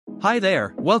Hi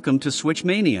there, welcome to Switch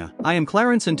Mania. I am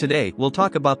Clarence and today we'll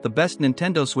talk about the best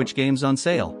Nintendo Switch games on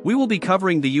sale. We will be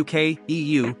covering the UK,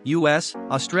 EU, US,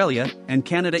 Australia, and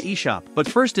Canada eShop. But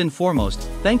first and foremost,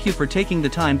 thank you for taking the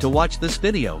time to watch this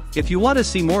video. If you want to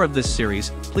see more of this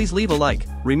series, please leave a like.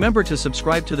 Remember to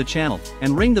subscribe to the channel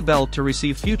and ring the bell to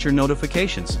receive future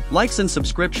notifications. Likes and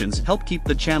subscriptions help keep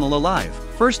the channel alive.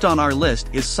 First on our list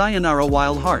is Sayonara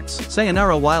Wild Hearts.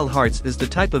 Sayonara Wild Hearts is the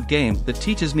type of game that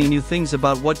teaches me new things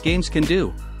about what games can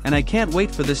do, and I can't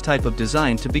wait for this type of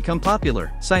design to become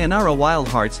popular. Sayonara Wild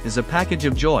Hearts is a package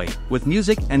of joy, with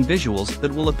music and visuals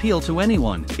that will appeal to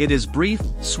anyone. It is brief,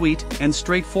 sweet, and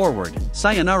straightforward.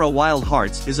 Sayonara Wild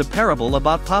Hearts is a parable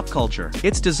about pop culture.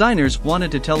 Its designers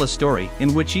wanted to tell a story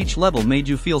in which each level made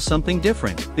you feel something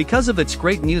different. Because of its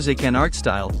great music and art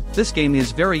style, this game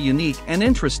is very unique and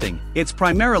interesting. It's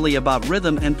primarily about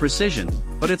rhythm and precision,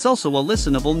 but it's also a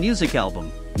listenable music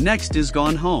album. Next is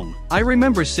Gone Home. I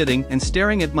remember sitting and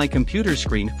staring at my computer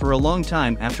screen for a long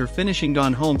time after finishing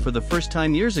Gone Home for the first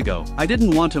time years ago. I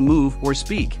didn't want to move or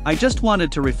speak. I just wanted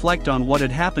to reflect on what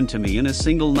had happened to me in a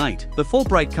single night. The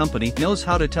Fulbright company knows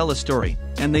how to tell a story,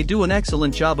 and they do an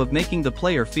excellent job of making the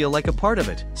player feel like a part of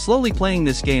it. Slowly playing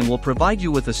this game will provide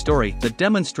you with a story that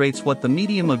demonstrates what the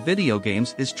medium of video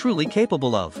games is truly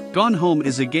capable of. Gone Home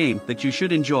is a game that you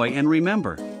should enjoy and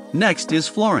remember. Next is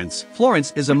Florence.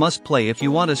 Florence is a must-play if you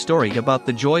want a story about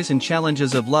the joys and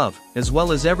challenges of love, as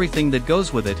well as everything that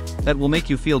goes with it, that will make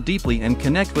you feel deeply and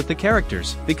connect with the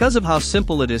characters. Because of how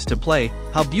simple it is to play,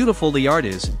 how beautiful the art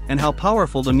is, and how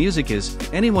powerful the music is,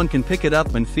 anyone can pick it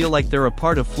up and feel like they're a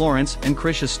part of Florence and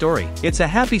Krish's story. It's a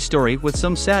happy story with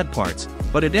some sad parts,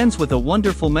 but it ends with a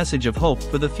wonderful message of hope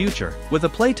for the future. With a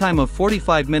playtime of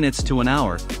 45 minutes to an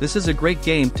hour, this is a great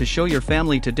game to show your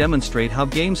family to demonstrate how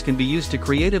games can be used to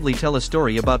creatively tell a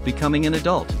story about becoming an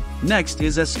adult. Next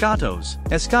is ESCHATOS.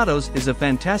 ESCHATOS is a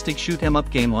fantastic shoot-'em-up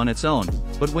game on its own,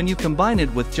 but when you combine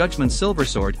it with Judgment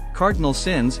Silversword, Cardinal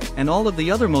Sins, and all of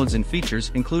the other modes and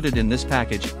features included in this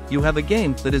package, you have a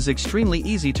game that is extremely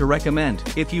easy to recommend.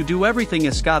 If you do everything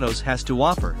ESCHATOS has to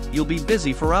offer, you'll be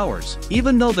busy for hours.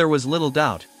 Even though there was little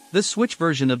doubt, this Switch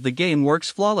version of the game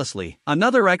works flawlessly.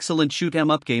 Another excellent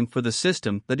shoot-'em-up game for the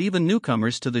system that even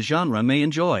newcomers to the genre may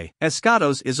enjoy.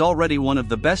 ESCHATOS is already one of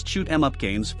the best shoot-'em-up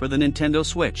games for the Nintendo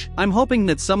Switch. I'm hoping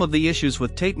that some of the issues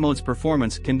with Tate Mode's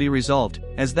performance can be resolved,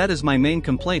 as that is my main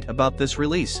complaint about this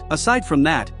release. Aside from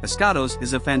that, ESCHATOS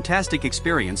is a fantastic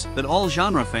experience that all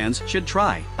genre fans should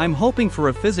try. I'm hoping for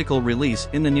a physical release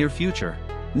in the near future.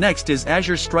 Next is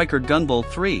Azure Striker Gunvolt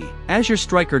 3. Azure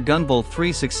Striker Gunvolt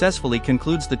 3 successfully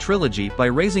concludes the trilogy by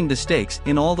raising the stakes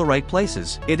in all the right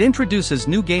places. It introduces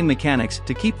new game mechanics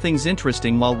to keep things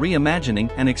interesting while reimagining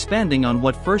and expanding on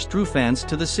what first drew fans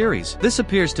to the series. This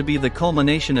appears to be the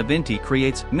culmination of Inti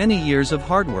Create's many years of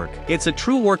hard work. It's a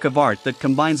true work of art that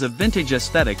combines a vintage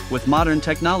aesthetic with modern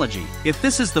technology. If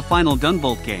this is the final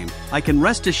Gunvolt game, I can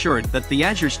rest assured that the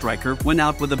Azure Striker went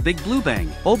out with a big blue bang.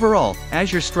 Overall,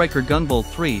 Azure Striker Gunvolt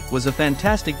 3 was a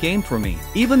fantastic game for me.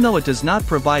 Even though it does not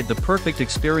provide the perfect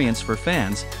experience for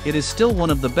fans, it is still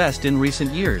one of the best in recent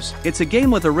years. It's a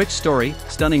game with a rich story,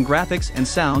 stunning graphics and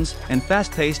sounds, and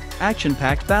fast-paced,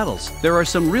 action-packed battles. There are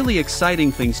some really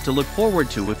exciting things to look forward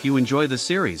to if you enjoy the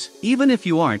series. Even if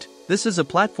you aren't, this is a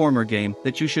platformer game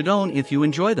that you should own if you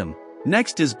enjoy them.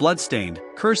 Next is Bloodstained,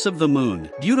 Curse of the Moon.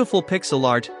 Beautiful pixel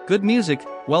art, good music,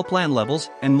 well-planned levels,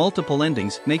 and multiple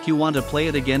endings make you want to play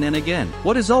it again and again.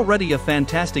 What is already a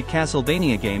fantastic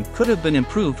Castlevania game could have been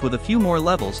improved with a few more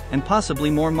levels and possibly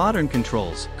more modern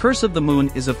controls. Curse of the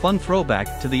Moon is a fun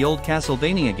throwback to the old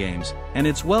Castlevania games, and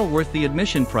it's well worth the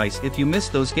admission price if you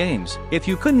missed those games. If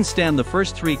you couldn't stand the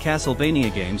first 3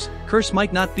 Castlevania games, Curse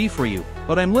might not be for you,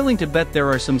 but I'm willing to bet there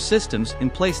are some systems in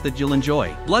place that you'll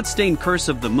enjoy. Bloodstained Curse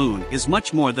of the Moon is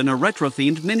much more than a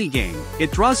retro-themed minigame.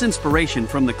 It draws inspiration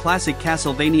from the classic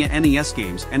Castlevania NES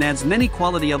games and adds many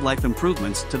quality-of-life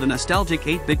improvements to the nostalgic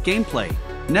 8-bit gameplay.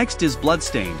 Next is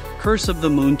Bloodstained, Curse of the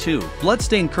Moon 2.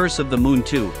 Bloodstained Curse of the Moon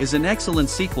 2 is an excellent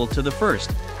sequel to the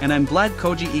first, and I'm glad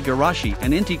Koji Igarashi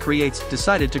and Inti Creates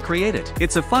decided to create it.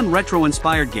 It's a fun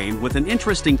retro-inspired game with an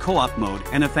interesting co-op mode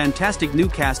and a fantastic new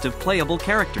cast of playable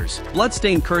characters.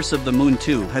 Bloodstained Curse of the Moon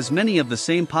 2 has many of the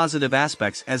same positive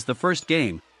aspects as the first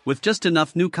game, with just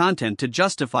enough new content to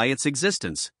justify its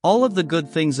existence. All of the good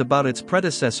things about its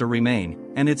predecessor remain,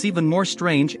 and it's even more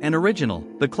strange and original.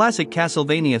 The classic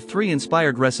Castlevania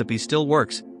 3-inspired recipe still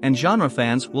works, and genre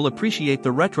fans will appreciate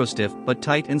the retro-stiff but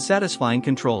tight and satisfying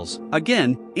controls.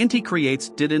 Again, Inti Creates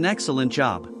did an excellent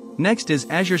job. Next is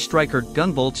Azure Striker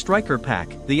Gunvolt Striker Pack.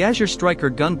 The Azure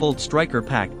Striker Gunvolt Striker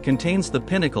Pack contains the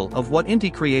pinnacle of what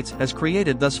Inti Creates has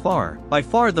created thus far. By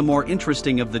far the more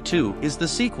interesting of the two is the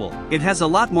sequel. It has a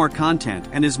lot more content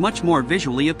and is much more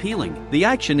visually appealing. The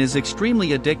action is extremely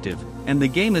addictive, and the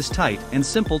game is tight and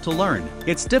simple to learn.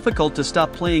 It's difficult to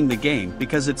stop playing the game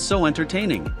because it's so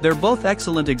entertaining. They're both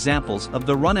excellent examples of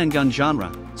the run-and-gun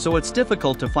genre, so it's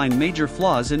difficult to find major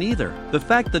flaws in either. The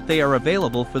fact that they are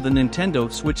available for the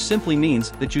Nintendo Switch simply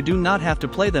means that you do not have to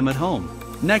play them at home.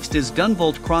 Next is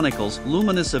Gunvolt Chronicles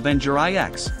Luminous Avenger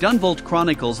IX. Gunvolt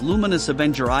Chronicles Luminous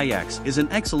Avenger IX is an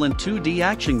excellent 2D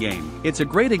action game. It's a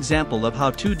great example of how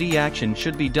 2D action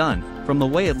should be done, from the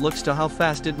way it looks to how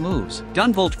fast it moves.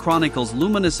 Gunvolt Chronicles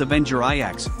Luminous Avenger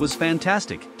IX was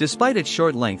fantastic. Despite its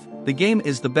short length, the game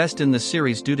is the best in the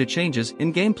series due to changes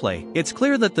in gameplay. It's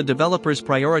clear that the developers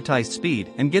prioritized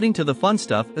speed and getting to the fun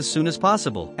stuff as soon as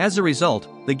possible. As a result,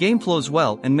 the game flows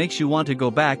well and makes you want to go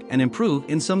back and improve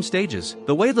in some stages.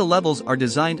 The way the levels are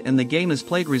designed and the game is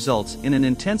played results in an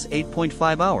intense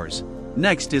 8.5 hours.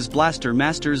 Next is Blaster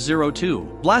Master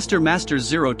 02. Blaster Master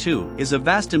 02 is a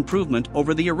vast improvement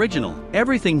over the original.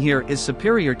 Everything here is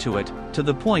superior to it, to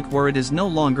the point where it is no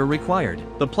longer required.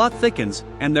 The plot thickens,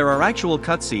 and there are actual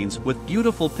cutscenes with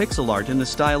beautiful pixel art in the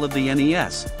style of the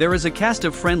NES. There is a cast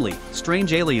of friendly,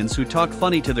 strange aliens who talk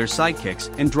funny to their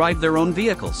sidekicks and drive their own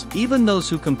vehicles. Even those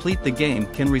who complete the game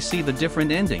can receive a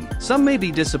different ending. Some may be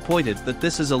disappointed that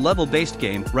this is a level-based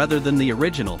game rather than the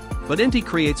original, but Inti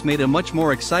Creates made a much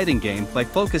more exciting game by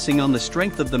focusing on the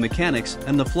strength of the mechanics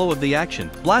and the flow of the action.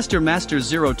 Blaster Master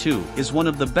 02 is one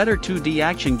of the better 2D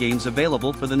action games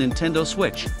available for the Nintendo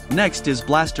Switch. Next is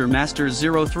Blaster Master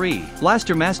 03.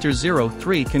 Blaster Master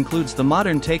 03 concludes the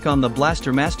modern take on the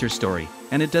Blaster Master story,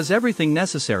 and it does everything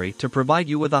necessary to provide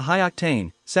you with a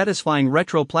high-octane, satisfying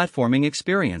retro platforming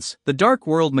experience. The Dark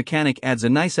World mechanic adds a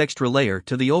nice extra layer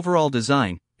to the overall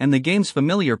design, and the game's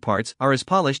familiar parts are as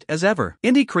polished as ever.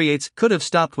 Inti Creates could have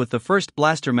stopped with the first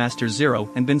Blaster Master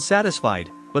 0 and been satisfied,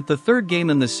 but the third game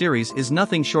in the series is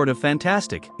nothing short of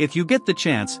fantastic. If you get the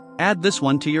chance, add this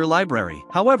one to your library.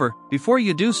 However, before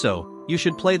you do so, you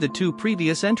should play the two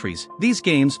previous entries. These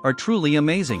games are truly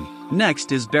amazing.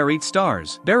 Next is Buried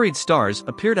Stars. Buried Stars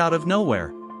appeared out of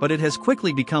nowhere, but it has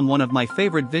quickly become one of my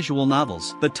favorite visual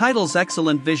novels. The title's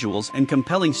excellent visuals and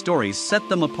compelling stories set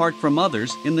them apart from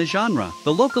others in the genre.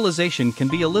 The localization can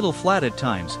be a little flat at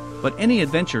times, but any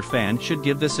adventure fan should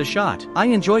give this a shot. I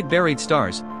enjoyed Buried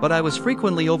Stars, but I was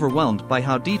frequently overwhelmed by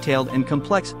how detailed and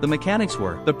complex the mechanics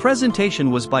were. The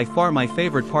presentation was by far my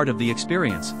favorite part of the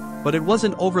experience, but it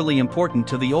wasn't overly important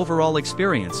to the overall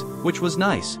experience, which was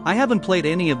nice. I haven't played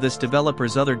any of this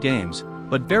developer's other games,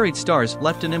 but Buried Stars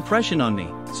left an impression on me,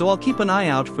 so I'll keep an eye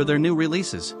out for their new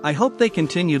releases. I hope they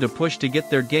continue to push to get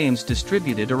their games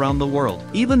distributed around the world.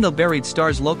 Even though Buried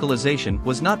Stars localization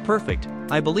was not perfect,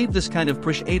 I believe this kind of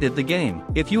push aided the game.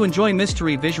 If you enjoy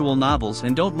mystery visual novels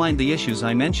and don't mind the issues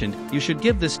I mentioned, you should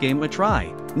give this game a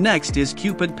try. Next is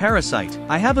Cupid Parasite.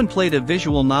 I haven't played a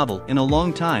visual novel in a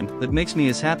long time that makes me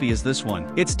as happy as this one.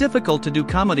 It's difficult to do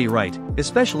comedy right,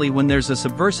 especially when there's a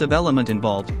subversive element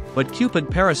involved, but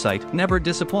Cupid Parasite never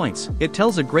disappoints. It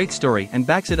tells a great story and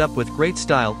backs it up with great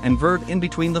style and verve in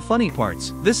between the funny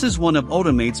parts. This is one of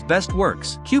Otomate's best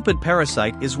works. Cupid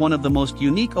Parasite is one of the most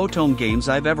unique Otome games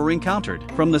I've ever encountered.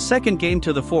 From the second game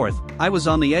to the fourth, I was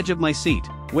on the edge of my seat,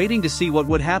 waiting to see what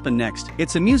would happen next.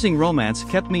 Its amusing romance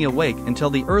kept me awake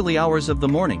until the early hours of the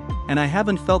morning, and I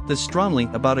haven't felt this strongly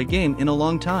about a game in a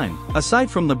long time. Aside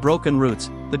from the broken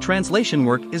roots, the translation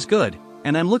work is good,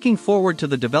 and I'm looking forward to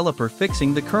the developer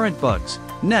fixing the current bugs.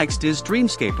 Next is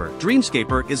Dreamscaper.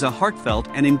 Dreamscaper is a heartfelt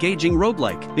and engaging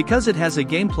roguelike. Because it has a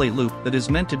gameplay loop that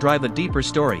is meant to drive a deeper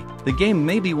story, the game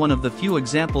may be one of the few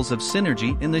examples of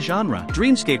synergy in the genre.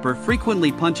 Dreamscaper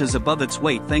frequently punches above its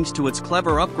weight thanks to its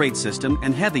clever upgrade system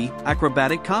and heavy,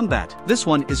 acrobatic combat. This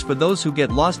one is for those who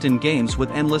get lost in games with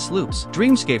endless loops.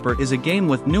 Dreamscaper is a game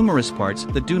with numerous parts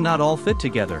that do not all fit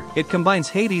together. It combines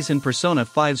Hades and Persona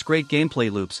 5's great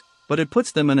gameplay loops, but it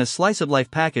puts them in a slice-of-life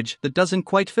package that doesn't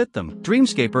quite fit them.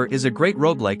 Dreamscaper is a great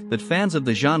roguelike that fans of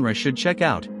the genre should check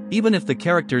out, even if the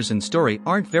characters and story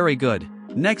aren't very good.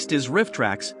 Next is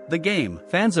RiffTrax, the game.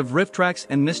 Fans of RiffTrax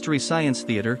and Mystery Science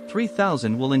Theater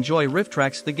 3000 will enjoy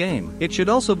RiffTrax the game. It should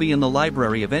also be in the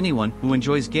library of anyone who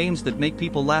enjoys games that make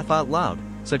people laugh out loud,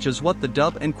 such as What the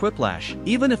Dub and Quiplash.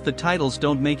 Even if the titles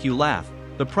don't make you laugh,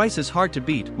 the price is hard to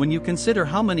beat when you consider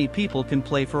how many people can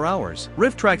play for hours.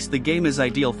 RiffTrax the game is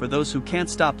ideal for those who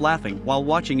can't stop laughing while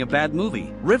watching a bad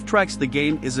movie. RiffTrax the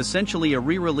game is essentially a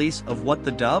re-release of What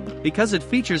the Dub, because it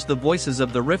features the voices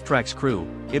of the RiffTrax crew,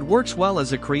 it works well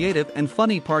as a creative and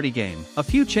funny party game. A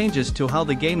few changes to how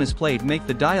the game is played make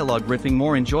the dialogue riffing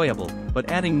more enjoyable, but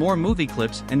adding more movie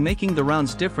clips and making the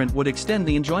rounds different would extend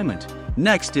the enjoyment.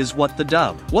 Next is What the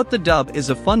Dub. What the Dub is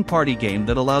a fun party game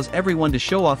that allows everyone to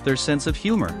show off their sense of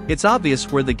humor. It's obvious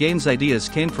where the game's ideas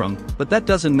came from, but that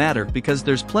doesn't matter because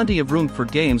there's plenty of room for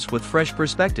games with fresh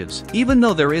perspectives. Even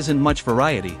though there isn't much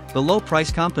variety, the low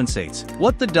price compensates.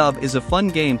 What the Dub is a fun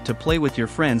game to play with your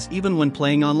friends even when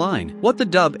playing online. What the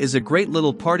Dub is a great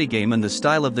little party game in the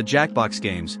style of the Jackbox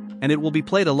games, and it will be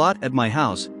played a lot at my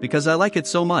house because I like it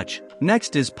so much.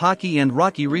 Next is Pocky and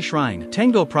Rocky Reshrined.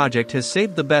 Tango Project has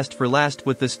saved the best for last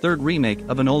with this third remake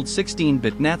of an old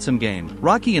 16-bit Natsum game.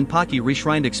 Rocky and Pocky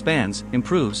Reshrined expands,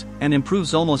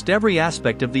 improves almost every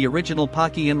aspect of the original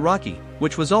Pocky and Rocky,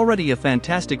 which was already a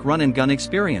fantastic run-and-gun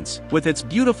experience. With its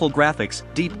beautiful graphics,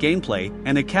 deep gameplay,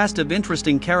 and a cast of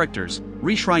interesting characters,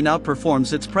 Reshrined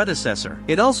outperforms its predecessor.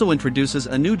 It also introduces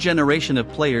a new generation of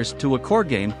players to a core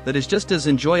game that is just as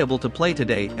enjoyable to play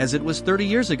today as it was 30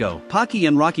 years ago. Pocky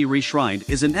and Rocky Reshrined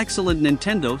is an excellent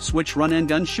Nintendo Switch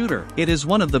run-and-gun shooter. It is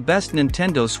one of the best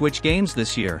Nintendo Switch games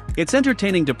this year. It's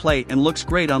entertaining to play and looks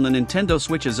great on the Nintendo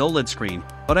Switch's OLED screen,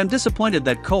 but I'm disappointed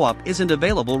that co-op isn't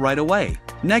available right away.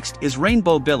 Next is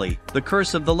Rainbow Billy, The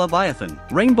Curse of the Leviathan.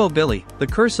 Rainbow Billy, The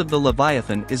Curse of the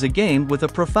Leviathan is a game with a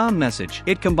profound message.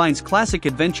 It combines classic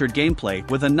adventure gameplay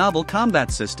with a novel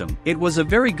combat system. It was a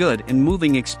very good and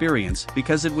moving experience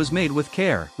because it was made with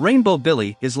care. Rainbow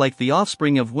Billy is like the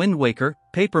offspring of Wind Waker,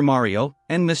 Paper Mario,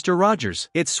 and Mr. Rogers.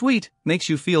 It's sweet, makes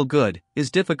you feel good,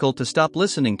 is difficult to stop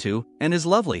listening to, and is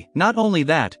lovely. Not only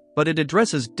that, but it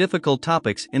addresses difficult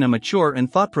topics in a mature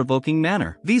and thought-provoking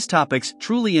manner. These topics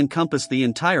truly encompass the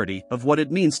entirety of what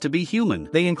it means to be human.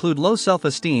 They include low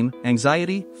self-esteem,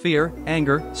 anxiety, fear,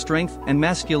 anger, strength, and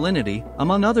masculinity,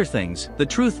 among other things. The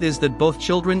truth is that both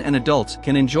children and adults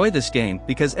can enjoy this game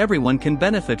because everyone can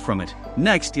benefit from it.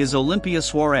 Next is Olympia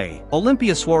Soirée.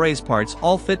 Olympia Soirée's parts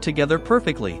all fit together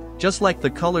perfectly, just like the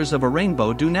colors of a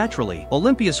rainbow do naturally.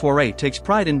 Olympia Soirée takes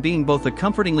pride in being both a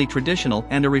comfortingly traditional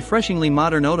and a refreshingly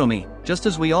modern otomi, just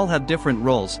as we all have different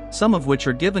roles, some of which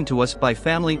are given to us by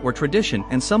family or tradition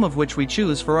and some of which we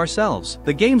choose for ourselves.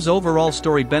 The game's overall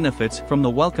story benefits from the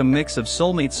welcome mix of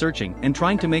soulmate searching and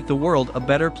trying to make the world a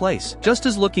better place. Just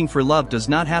as looking for love does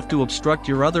not have to obstruct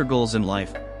your other goals in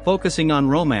life, focusing on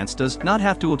romance does not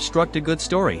have to obstruct a good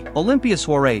story. Olympia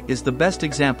Soirée is the best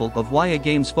example of why a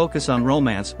game's focus on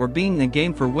romance or being a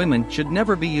game for women should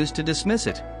never be used to dismiss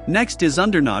it. Next is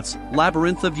Undernauts,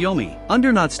 Labyrinth of Yomi.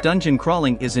 Undernauts dungeon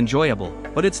crawling is enjoyable,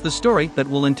 but it's the story that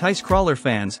will entice crawler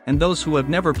fans and those who have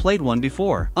never played one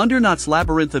before. Undernauts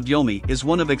Labyrinth of Yomi is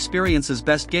one of Experience's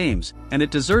best games, and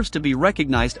it deserves to be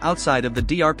recognized outside of the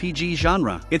DRPG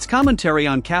genre. Its commentary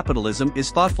on capitalism is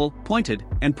thoughtful, pointed,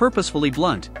 and purposefully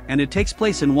blunt, and it takes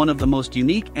place in one of the most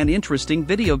unique and interesting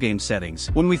video game settings.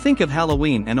 When we think of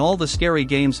Halloween and all the scary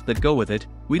games that go with it,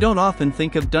 we don't often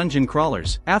think of dungeon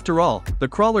crawlers. After all, the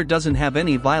crawler doesn't have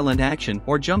any violent action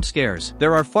or jump scares.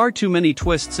 There are far too many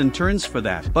twists and turns for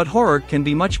that. But horror can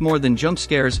be much more than jump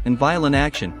scares and violent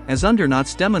action, as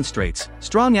Undernauts demonstrates.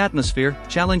 Strong atmosphere,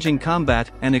 challenging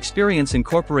combat, and Experience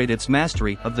incorporate its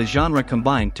mastery of the genre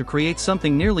combined to create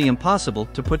something nearly impossible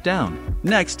to put down.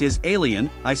 Next is Alien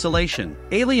Isolation.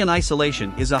 Alien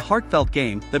Isolation is a heartfelt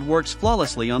game that works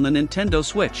flawlessly on the Nintendo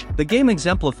Switch. The game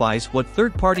exemplifies what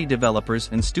third-party developers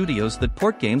and studios that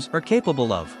port games are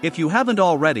capable of. If you haven't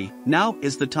already, now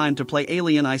is the time to play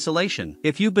Alien Isolation.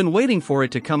 If you've been waiting for it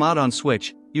to come out on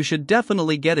Switch, you should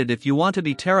definitely get it if you want to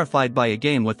be terrified by a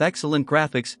game with excellent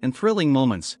graphics and thrilling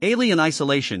moments. Alien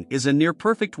Isolation is a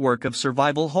near-perfect work of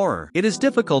survival horror. It is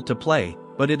difficult to play,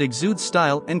 but it exudes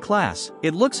style and class.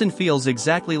 It looks and feels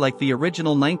exactly like the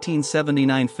original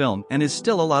 1979 film and is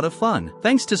still a lot of fun.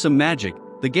 Thanks to some magic,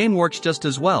 the game works just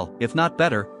as well, if not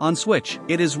better, on Switch.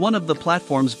 It is one of the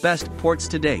platform's best ports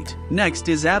to date. Next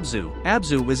is ABZÜ.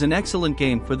 ABZÜ is an excellent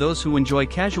game for those who enjoy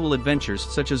casual adventures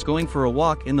such as going for a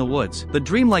walk in the woods. The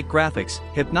dreamlike graphics,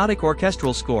 hypnotic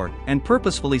orchestral score, and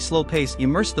purposefully slow pace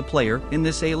immerse the player in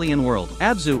this alien world.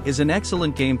 ABZÜ is an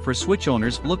excellent game for Switch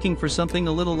owners looking for something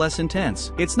a little less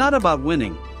intense. It's not about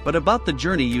winning, but about the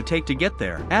journey you take to get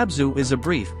there. ABZÜ is a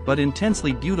brief but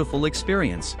intensely beautiful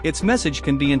experience. Its message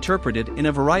can be interpreted in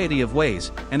a variety of ways,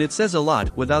 and it says a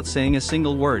lot without saying a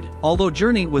single word. Although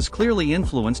Journey was clearly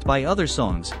influenced by other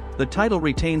songs, the title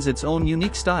retains its own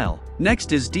unique style.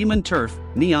 Next is Demon Turf,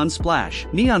 Neon Splash.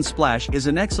 Neon Splash is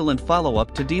an excellent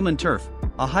follow-up to Demon Turf,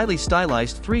 a highly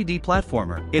stylized 3D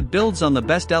platformer. It builds on the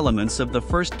best elements of the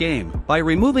first game. By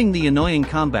removing the annoying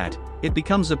combat, it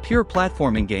becomes a pure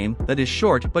platforming game that is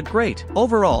short but great.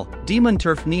 Overall, Demon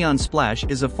Turf Neon Splash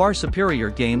is a far superior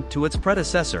game to its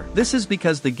predecessor. This is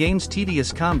because the game's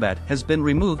tedious combat has been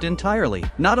removed entirely.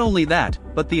 Not only that,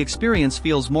 but the experience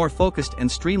feels more focused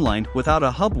and streamlined without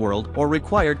a hub world or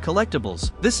required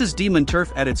collectibles. This is Demon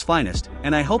Turf at its finest,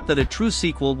 and I hope that a true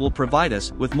sequel will provide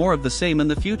us with more of the same in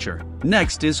the future.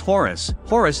 Next is Horace.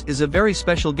 Horace is a very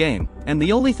special game, and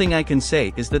the only thing I can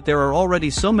say is that there are already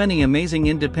so many amazing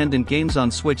independent games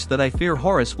on Switch that I fear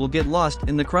Horace will get lost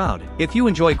in the crowd. If you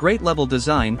enjoy great level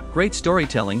design, great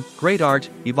storytelling, great art,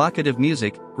 evocative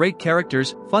music, great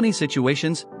characters, funny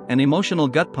situations, and emotional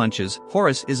gut punches,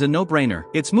 Horace is a no-brainer.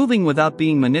 It's moving without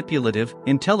being manipulative,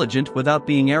 intelligent without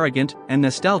being arrogant, and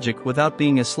nostalgic without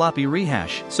being a sloppy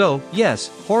rehash. So, yes,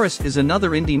 Horace is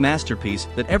another indie masterpiece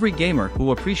that every gamer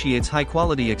who appreciates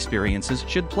high-quality experiences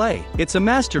should play. It's a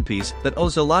masterpiece that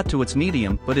owes a lot to its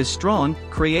medium but is strong,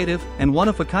 creative, and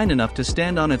one-of-a-kind enough to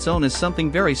stand on its own as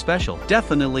something very special.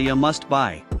 Definitely a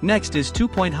must-buy. Next is 2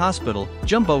 Point Hospital,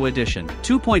 Jumbo Edition.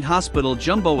 2 Point Hospital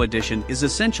Jumbo Edition is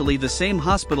essentially the same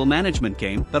hospital management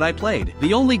game that I played.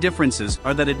 The only differences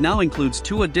are that it now includes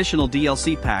 2 additional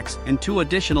DLC packs and 2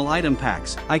 additional item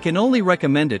packs. I can only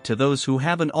recommend it to those who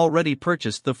haven't already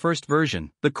purchased the first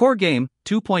version. The core game,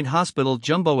 2 Point Hospital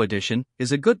Jumbo Edition,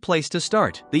 is a good place to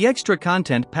start. The extra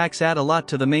content packs add a lot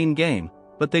to the main game,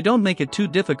 but they don't make it too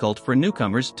difficult for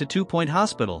newcomers to 2 Point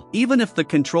Hospital. Even if the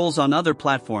controls on other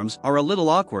platforms are a little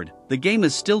awkward, the game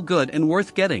is still good and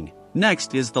worth getting.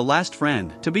 Next is The Last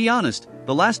Friend. To be honest,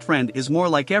 The Last Friend is more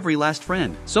like every last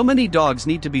friend. So many dogs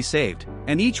need to be saved,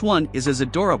 and each one is as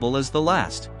adorable as the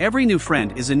last. Every new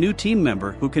friend is a new team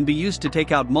member who can be used to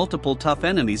take out multiple tough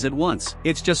enemies at once.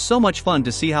 It's just so much fun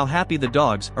to see how happy the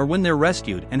dogs are when they're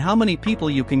rescued and how many people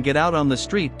you can get out on the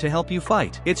street to help you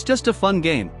fight. It's just a fun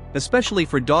game, especially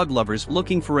for dog lovers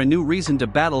looking for a new reason to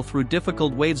battle through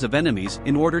difficult waves of enemies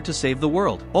in order to save the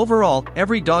world. Overall,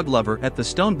 every dog lover at the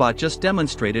Stonebot just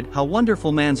demonstrated how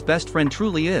wonderful man's best friend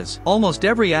truly is. Almost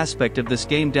every aspect of this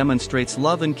game demonstrates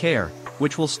love and care,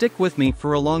 which will stick with me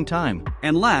for a long time.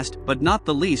 And last, but not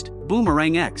the least,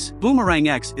 Boomerang X. Boomerang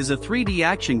X is a 3D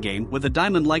action game with a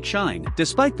diamond-like shine.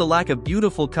 Despite the lack of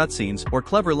beautiful cutscenes or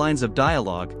clever lines of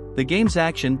dialogue, the game's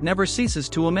action never ceases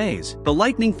to amaze. The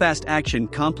lightning-fast action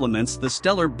complements the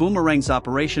stellar Boomerang's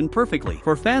operation perfectly.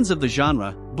 For fans of the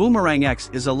genre, Boomerang X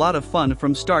is a lot of fun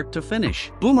from start to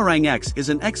finish. Boomerang X is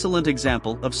an excellent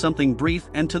example of something brief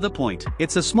and to the point.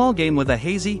 It's a small game with a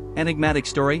hazy, enigmatic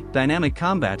story, dynamic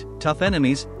combat, tough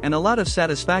enemies, and a lot of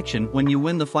satisfaction when you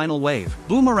win the final wave.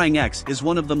 Boomerang X is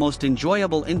one of the most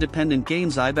enjoyable independent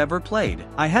games I've ever played.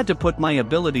 I had to put my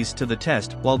abilities to the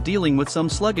test while dealing with some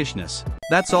sluggishness.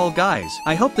 That's all guys.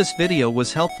 I hope this video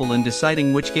was helpful in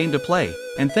deciding which game to play,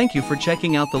 and thank you for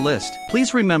checking out the list.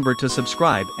 Please remember to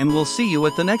subscribe and we'll see you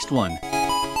at the next one.